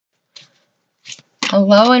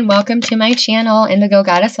Hello and welcome to my channel, Indigo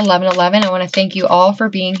Goddess 1111. I want to thank you all for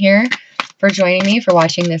being here, for joining me, for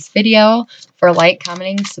watching this video, for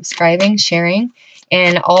commenting, subscribing, sharing,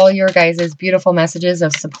 and all your guys' beautiful messages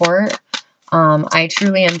of support. I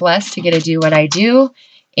truly am blessed to get to do what I do,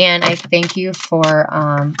 and I thank you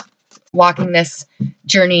for walking this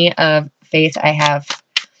journey of faith I have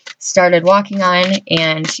started walking on,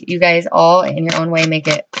 and you guys all in your own way make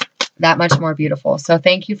it that much more beautiful. So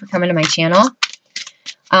thank you for coming to my channel.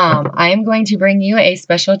 I am going to bring you a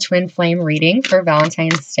special twin flame reading for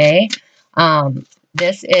Valentine's Day.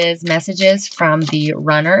 This is messages from the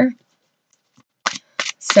runner.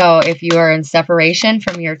 So if you are in separation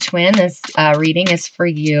from your twin, this reading is for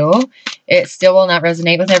you. It still will not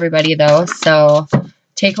resonate with everybody though. So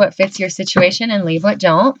take what fits your situation and leave what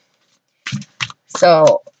don't.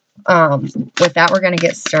 So with that, we're going to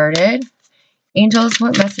get started. Angels,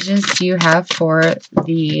 what messages do you have for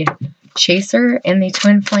the chaser in the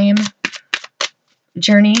twin flame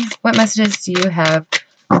journey? What messages do you have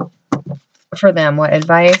for them? What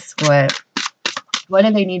advice? What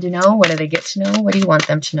do they need to know? What do they get to know? What do you want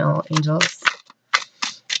them to know, angels?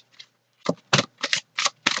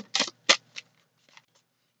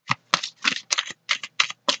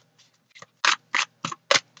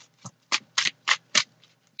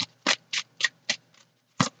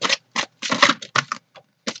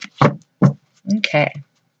 Okay.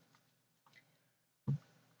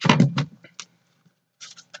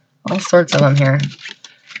 All sorts of them here.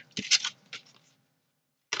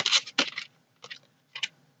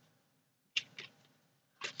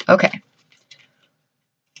 Okay.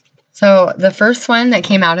 So the first one that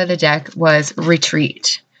came out of the deck was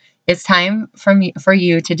retreat. It's time for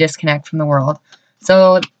you to disconnect from the world.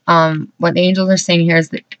 So what the angels are saying here is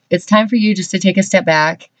that it's time for you just to take a step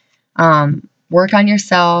back, work on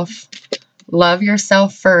yourself, love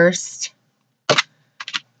yourself first.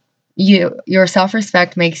 Your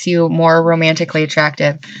self-respect makes you more romantically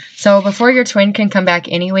attractive. So before your twin can come back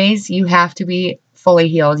anyways, you have to be fully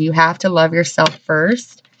healed. You have to love yourself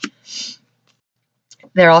first.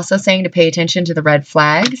 They're also saying to pay attention to the red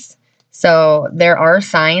flags. So there are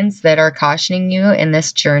signs that are cautioning you in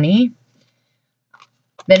this journey.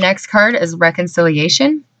 The next card is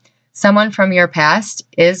reconciliation. Someone from your past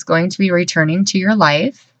is going to be returning to your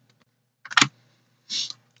life.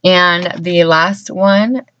 And the last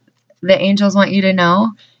one the angels want you to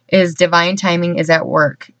know is divine timing is at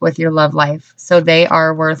work with your love life. So they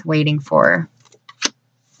are worth waiting for.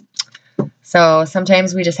 So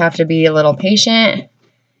sometimes we just have to be a little patient,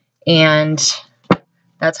 and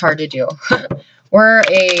that's hard to do. We're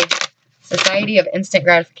a society of instant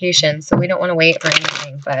gratification, so we don't want to wait for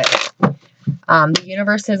anything. But the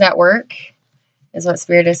universe is at work, is what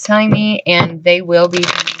Spirit is telling me, and they will be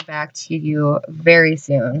coming back to you very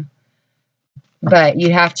soon. But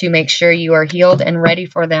you have to make sure you are healed and ready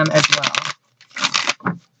for them as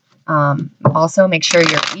well. Also, make sure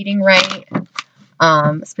you're eating right.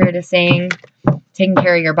 Spirit is saying taking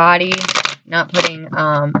care of your body, not putting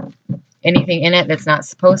anything in it that's not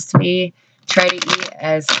supposed to be. Try to eat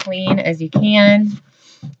as clean as you can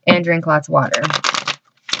and drink lots of water.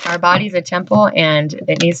 Our body's a temple, and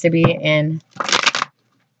it needs to be in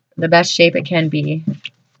the best shape it can be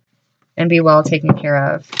and be well taken care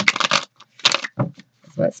of.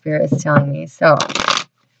 That's what Spirit is telling me. So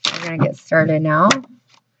we're going to get started now.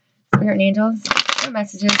 Spirit and angels, what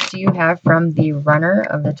messages do you have from the runner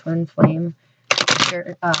of the twin flame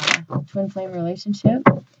relationship?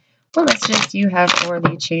 What messages do you have for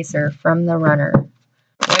the chaser from the runner?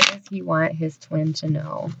 What does he want his twin to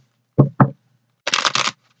know?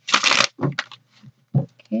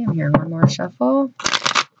 Okay, I'm hearing one more shuffle.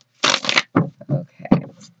 Okay.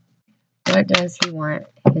 What does he want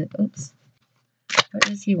his, what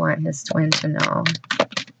does he want his twin to know?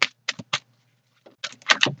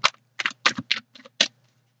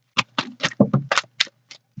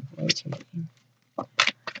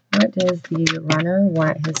 What does the runner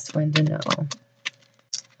want his twin to know?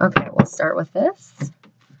 Okay, we'll start with this.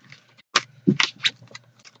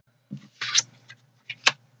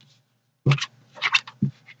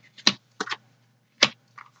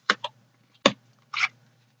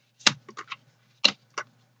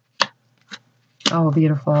 Oh,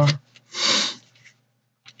 beautiful.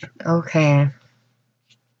 Okay.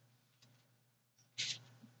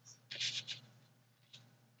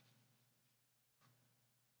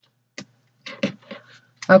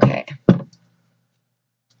 Okay.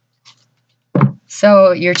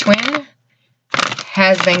 So your twin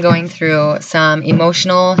has been going through some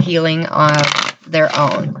emotional healing of their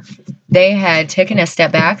own. They had taken a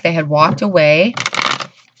step back. They had walked away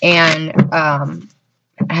and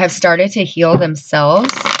have started to heal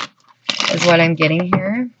themselves, is what I'm getting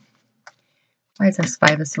here. Why is this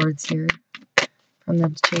Five of Swords here from the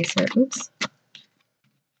Chaser? Oops.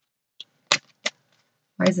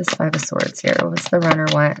 Why is this Five of Swords here? What's the runner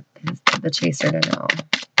want the Chaser to know?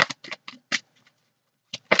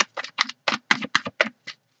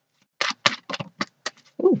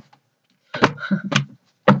 Ooh.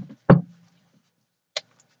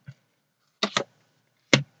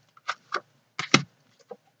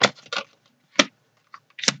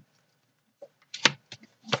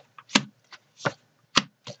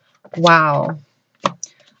 Wow.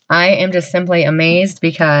 I am just simply amazed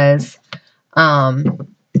because your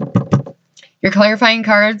clarifying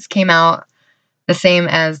cards came out the same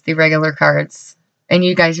as the regular cards. And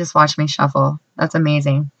you guys just watched me shuffle. That's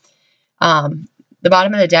amazing. The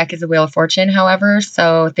bottom of the deck is a Wheel of Fortune, however,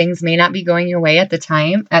 so things may not be going your way at this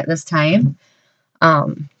time.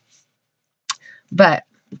 But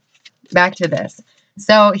back to this.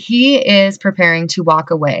 So he is preparing to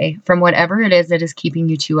walk away from whatever it is that is keeping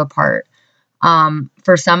you two apart.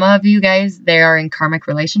 For some of you guys, they are in karmic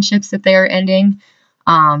relationships that they are ending.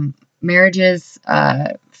 Marriages,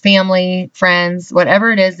 family, friends,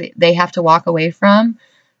 whatever it is they have to walk away from.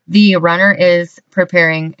 The runner is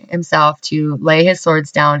preparing himself to lay his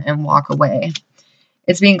swords down and walk away.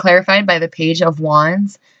 It's being clarified by the Page of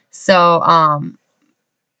Wands. So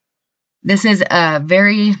this is a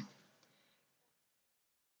very...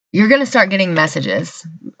 You're going to start getting messages,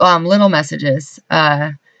 little messages,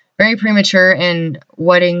 very premature in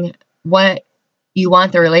what you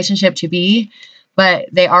want the relationship to be, but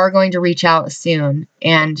they are going to reach out soon,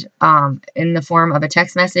 and in the form of a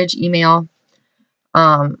text message, email,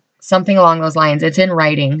 something along those lines. It's in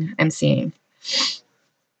writing, I'm seeing.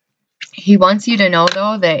 He wants you to know,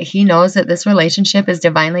 though, that he knows that this relationship is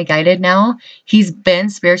divinely guided now. He's been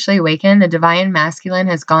spiritually awakened. The divine masculine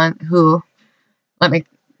has gone, let me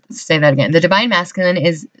say that again. The divine masculine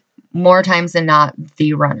is more times than not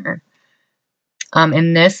the runner.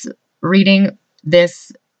 In this reading,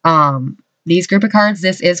 these group of cards,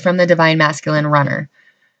 this is from the divine masculine runner.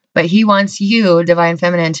 But he wants you, divine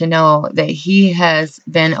feminine, to know that he has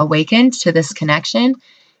been awakened to this connection.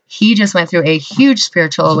 He just went through a huge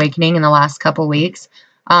spiritual awakening in the last couple weeks,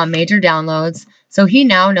 major downloads. So he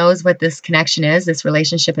now knows what this connection is, this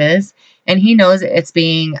relationship is, and he knows it's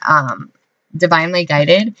being divinely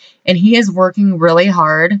guided, and he is working really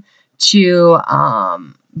hard to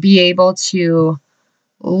be able to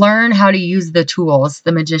learn how to use the tools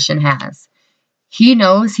the magician has. He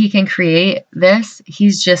knows he can create this.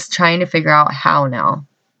 He's just trying to figure out how now.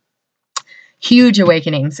 Huge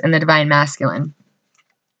awakenings in the divine masculine.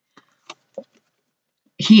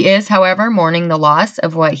 He is, however, mourning the loss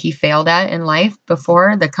of what he failed at in life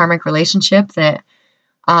before, the karmic relationship that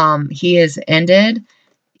he has ended.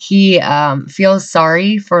 He feels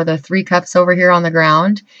sorry for the 3 cups over here on the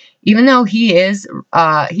ground. Even though he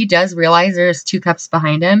does realize there's 2 cups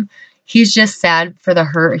behind him, he's just sad for the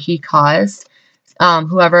hurt he caused,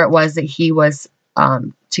 whoever it was that he was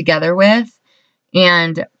together with,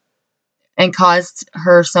 and caused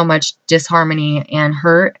her so much disharmony and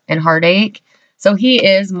hurt and heartache. So he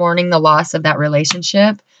is mourning the loss of that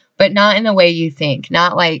relationship, but not in the way you think.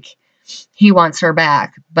 Not like he wants her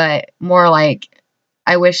back, but more like,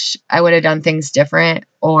 I wish I would have done things different,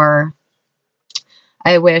 or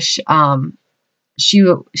I wish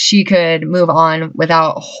she could move on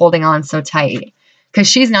without holding on so tight, because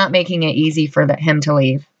she's not making it easy for him to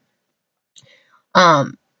leave.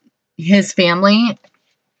 His family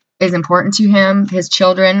is important to him, his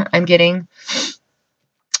children, I'm getting.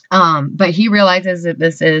 But he realizes that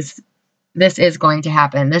this is going to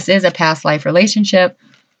happen. This is a past life relationship,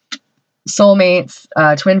 soulmates,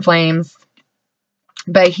 twin flames.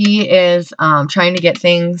 But he is trying to get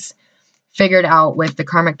things figured out with the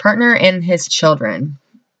karmic partner and his children.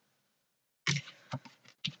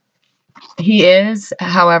 He is,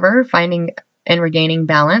 however, finding and regaining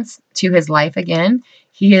balance to his life again.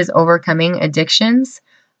 He is overcoming addictions.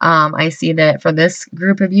 I see that for this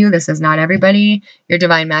group of you, this is not everybody. Your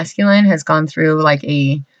divine masculine has gone through like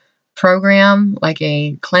a program, like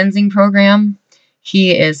a cleansing program.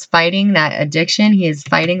 He is fighting that addiction. He is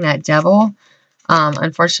fighting that devil.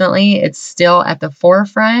 Unfortunately, it's still at the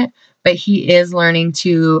forefront, but he is learning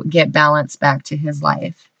to get balance back to his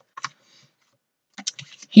life.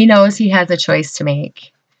 He knows he has a choice to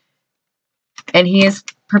make, and he is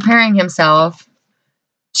preparing himself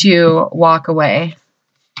to walk away.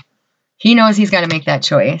 He knows he's got to make that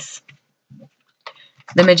choice.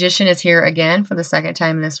 The magician is here again for the second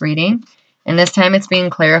time in this reading, and this time it's being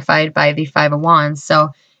clarified by the Five of Wands. So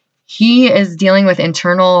he is dealing with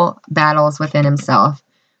internal battles within himself.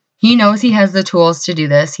 He knows he has the tools to do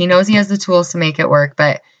this. He knows he has the tools to make it work,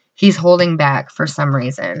 but he's holding back for some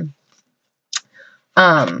reason.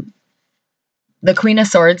 The Queen of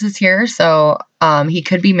Swords is here, so he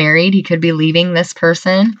could be married. He could be leaving this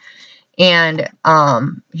person. And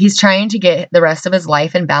he's trying to get the rest of his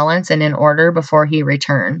life in balance and in order before he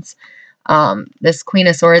returns. This Queen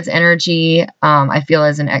of Swords energy, I feel,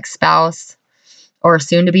 is an ex-spouse or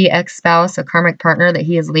soon-to-be ex-spouse, a karmic partner that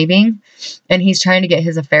he is leaving. And he's trying to get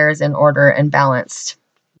his affairs in order and balanced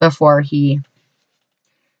before he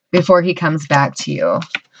comes back to you.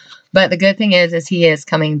 But the good thing is he is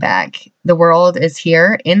coming back. The world is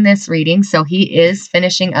here in this reading, so he is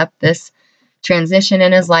finishing up this transition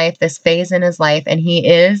in his life, this phase in his life, and he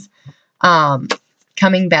is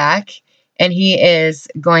coming back, and he is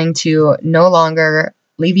going to no longer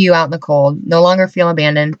leave you out in the cold, no longer feel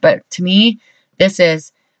abandoned. But to me, this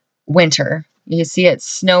is winter. You see it's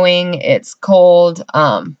snowing, it's cold.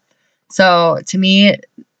 So to me,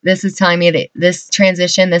 this is telling me that this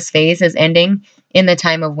transition, this phase is ending in the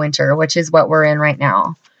time of winter, which is what we're in right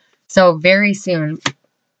now. So very soon,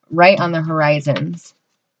 right on the horizons.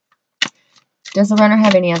 Does the runner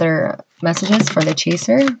have any other messages for the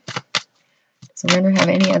chaser? Does the runner have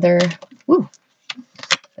any other? Woo!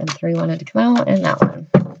 And 3 wanted to come out, and that one.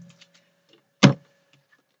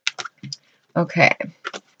 Okay.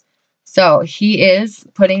 So he is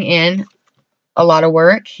putting in a lot of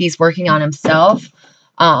work. He's working on himself.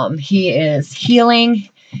 He is healing.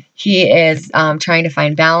 He is trying to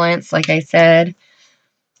find balance, like I said.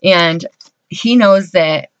 And he knows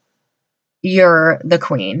that you're the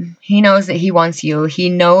queen. He knows that he wants you. He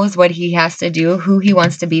knows what he has to do, who he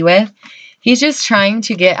wants to be with. He's just trying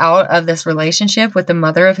to get out of this relationship with the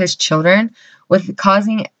mother of his children with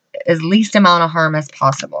causing as least amount of harm as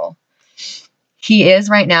possible. He is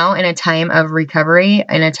right now in a time of recovery,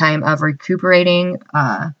 in a time of recuperating,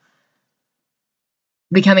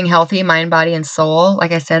 becoming healthy, mind, body, and soul.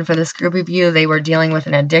 Like I said, for this group of you, they were dealing with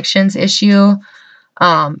an addictions issue.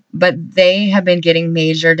 But they have been getting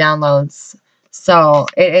major downloads. So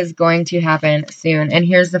it is going to happen soon. And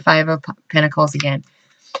here's the 5 of Pentacles again.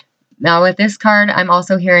 Now with this card, I'm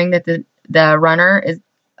also hearing that the runner is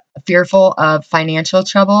fearful of financial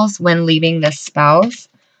troubles when leaving this spouse.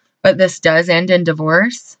 But this does end in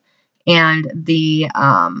divorce. And the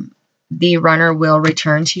runner will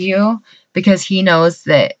return to you because he knows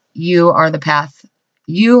that you are the path.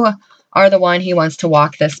 You are the one he wants to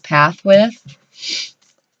walk this path with.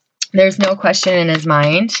 There's no question in his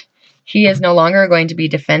mind. He is no longer going to be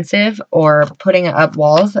defensive or putting up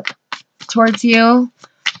walls towards you.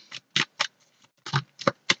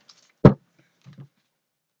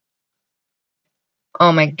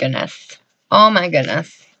 Oh my goodness. Oh my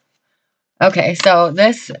goodness. Okay, so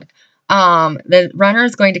this, the runner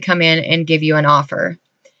is going to come in and give you an offer.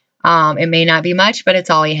 It may not be much, but it's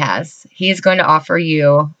all he has. He is going to offer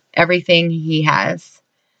you everything he has.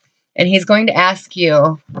 And he's going to ask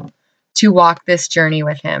you to walk this journey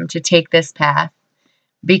with him, to take this path,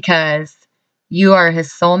 because you are his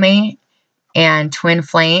soulmate and twin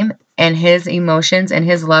flame, and his emotions and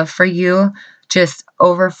his love for you just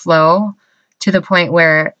overflow to the point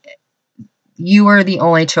where you are the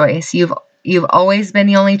only choice. You've always been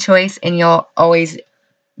the only choice, and you'll always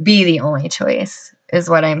be the only choice, is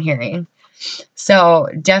what I'm hearing. So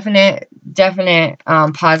definite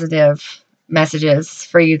positive messages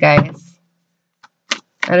for you guys.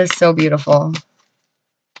 That is so beautiful.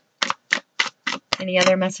 Any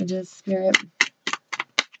other messages, Spirit?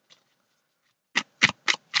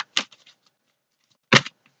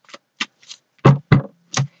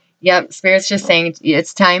 Yep, Spirit's just saying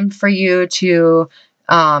it's time for you to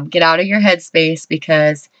get out of your headspace,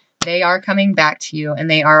 because they are coming back to you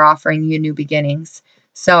and they are offering you new beginnings.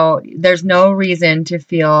 So there's no reason to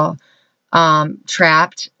feel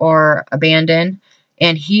trapped or abandoned.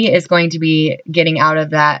 And he is going to be getting out of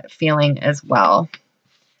that feeling as well.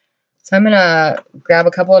 So I'm going to grab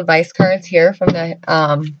a couple advice cards here from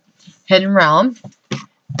the Hidden Realm.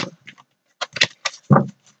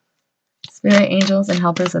 Spirit, angels, and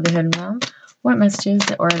helpers of the Hidden Realm, what messages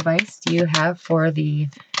or advice do you have for the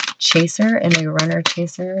chaser and the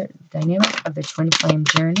runner-chaser dynamic of the twin flame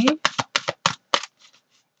journey?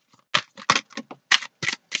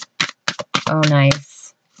 Oh,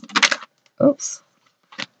 nice. Oops.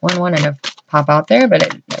 One wanted to pop out there, but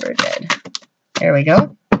it never did. There we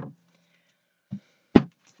go.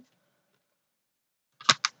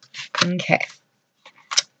 Okay.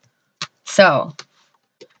 So,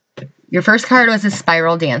 your first card was a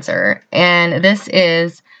Spiral Dancer, and this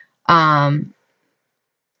is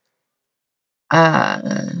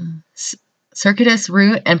circuitous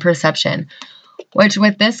root and perception. Which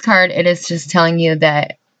with this card, it is just telling you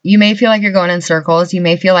that you may feel like you're going in circles. You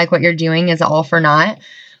may feel like what you're doing is all for naught,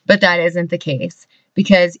 but that isn't the case,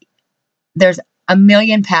 because there's a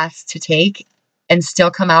million paths to take and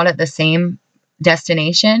still come out at the same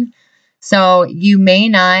destination. So you may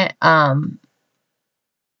not,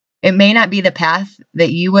 it may not be the path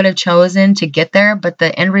that you would have chosen to get there, but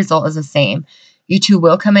the end result is the same. You two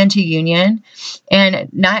will come into union, and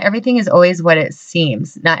not everything is always what it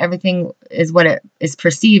seems. Not everything is what it is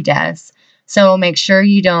perceived as. So make sure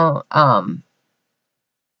you don't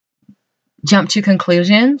jump to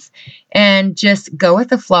conclusions, and just go with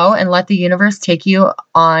the flow and let the universe take you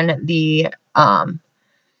on the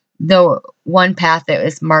one path that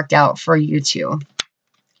is marked out for you two.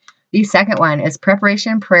 The second one is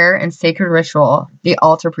preparation, prayer, and sacred ritual, the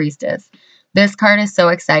altar priestess. This card is so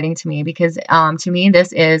exciting to me because to me,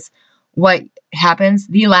 this is what happens,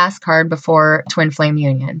 the last card before twin flame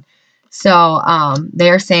union. So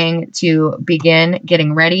they're saying to begin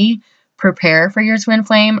getting ready, prepare for your twin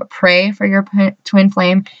flame, pray for your twin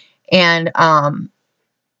flame, and,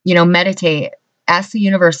 you know, meditate. Ask the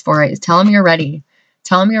universe for it. Tell them you're ready.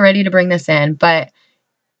 Tell them you're ready to bring this in. But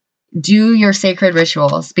do your sacred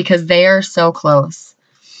rituals because they are so close.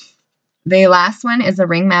 The last one is the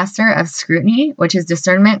ringmaster of scrutiny, which is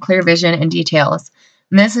discernment, clear vision, and details.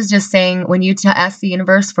 And this is just saying when you ask the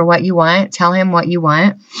universe for what you want, tell him what you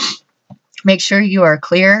want. Make sure you are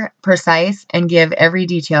clear, precise, and give every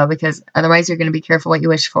detail, because otherwise you're going to be careful what you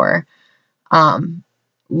wish for.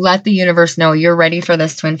 Let the universe know you're ready for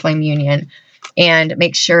this twin flame union, and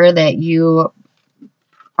make sure that you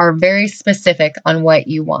are very specific on what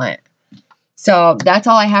you want. So that's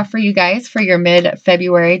all I have for you guys for your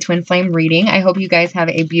mid-February twin flame reading. I hope you guys have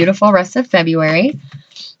a beautiful rest of February.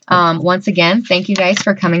 Once again, thank you guys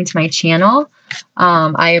for coming to my channel.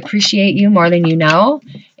 I appreciate you more than you know,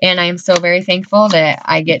 and I am so very thankful that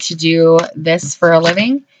I get to do this for a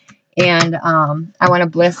living. And I want to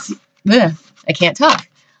bless, I can't talk.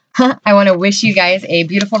 I want to wish you guys a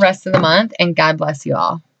beautiful rest of the month, and God bless you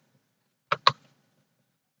all.